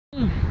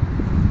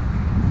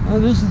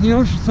This is the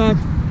Oceanside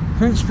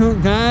French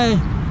Coat Guy.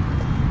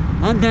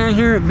 I'm down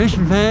here at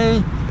Mission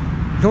Bay,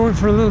 going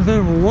for a little bit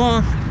of a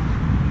walk.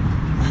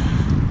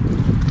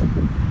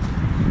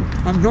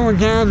 I'm going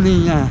down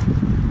the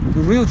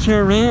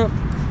wheelchair ramp,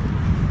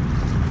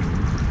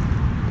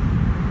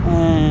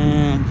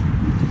 and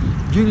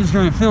Judy's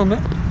going to film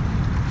it,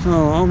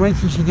 so I'll wait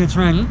till she gets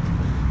ready.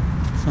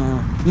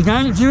 So, you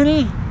got it,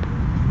 Judy?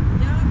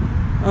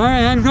 Yeah. All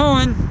right, I'm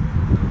going.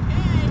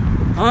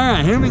 Okay. All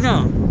right, here we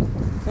go.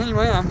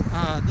 Anyway,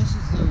 this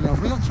is the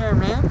wheelchair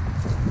ramp,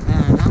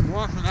 and I'm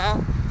walking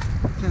out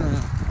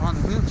on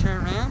the wheelchair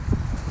ramp,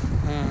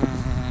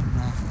 and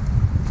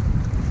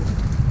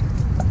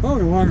oh,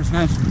 the water's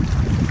nice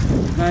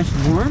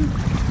and warm.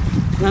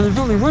 Now, there's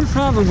only one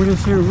problem with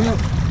this here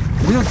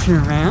wheelchair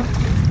ramp,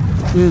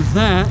 is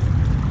that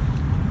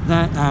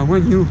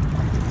when you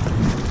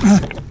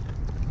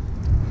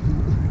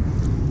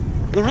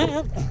the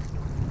ramp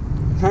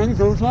kind of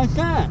goes like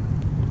that.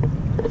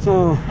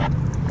 So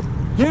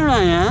here I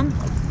am,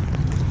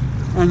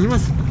 and you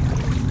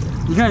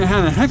gotta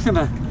have a heck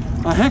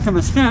of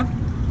a step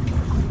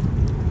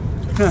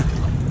to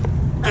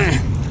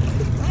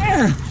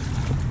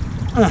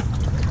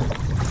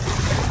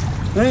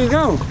there you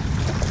go.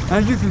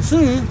 As you can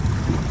see,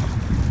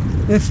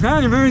 it's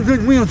not a very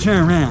good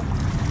wheelchair ramp.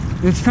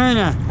 It's kind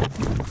of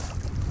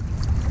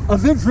a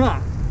big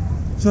drop.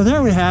 So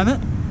there we have it.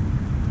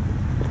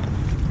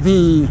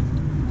 The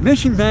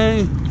Mission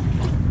Bay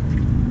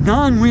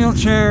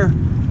non-wheelchair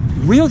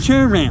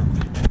ramp.